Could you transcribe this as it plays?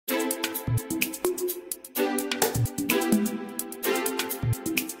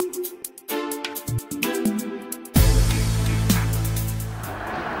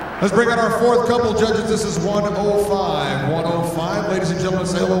Let's bring out our fourth couple judges. This is 105. 105, ladies and gentlemen,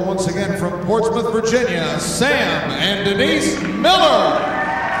 say hello once again from Portsmouth, Virginia, Sam and Denise Miller.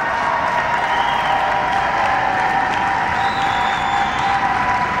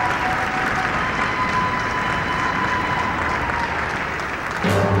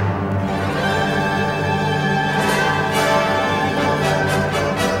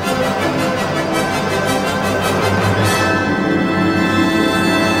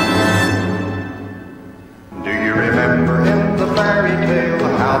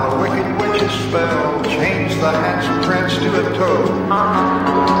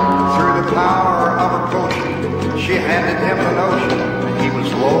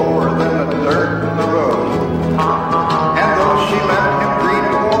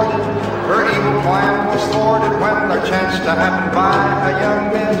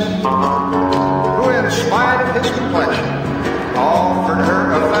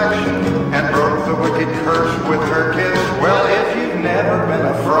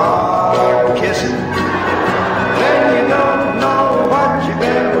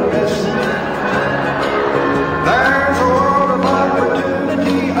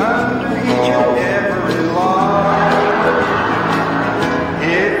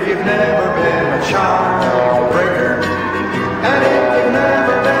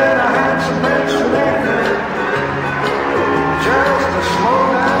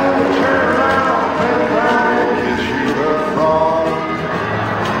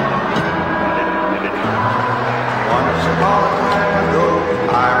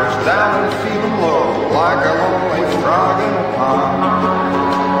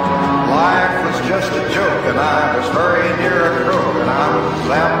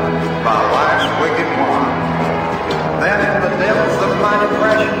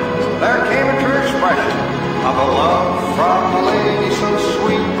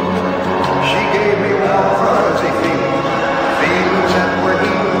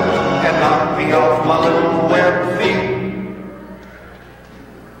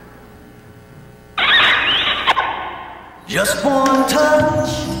 Just one touch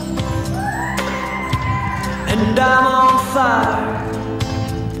and I'm on fire.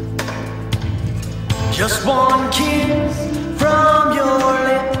 Just one kiss from your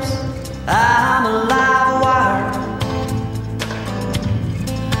lips, I'm a live wire.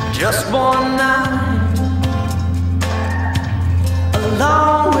 Just one night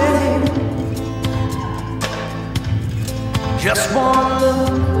alone with you. Just one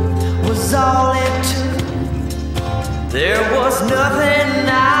look was all it took. There was nothing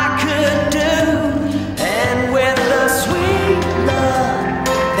I could do, and with the sweet love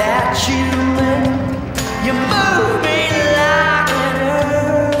that you made, you moved me like an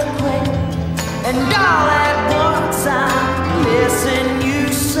earthquake, and all at once I'm missing you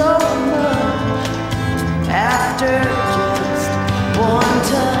so much. After just one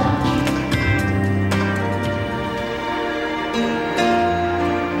touch.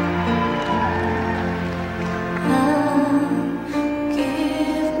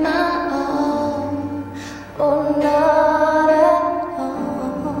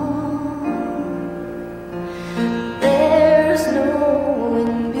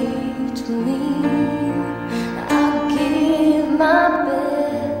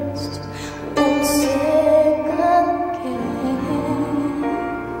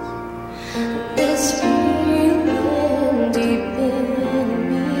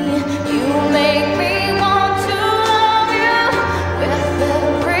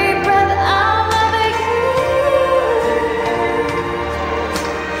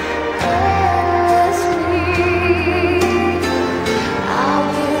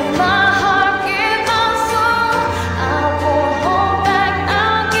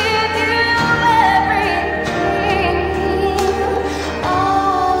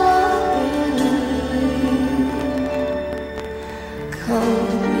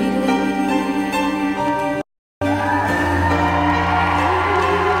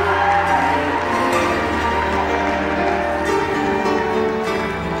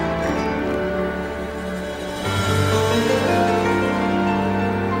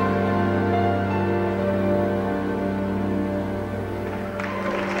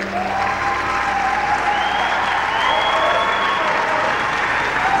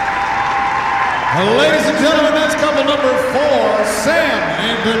 Ladies and gentlemen, that's couple number 4, Sam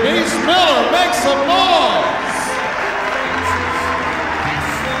and Denise Miller. Make some noise!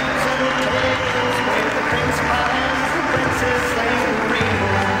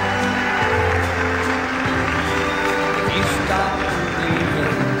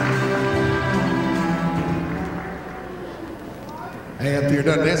 Hey, after you're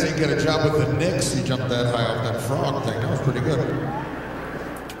done dancing, you get a job with the Knicks. You jumped that high off that frog thing. That was pretty good.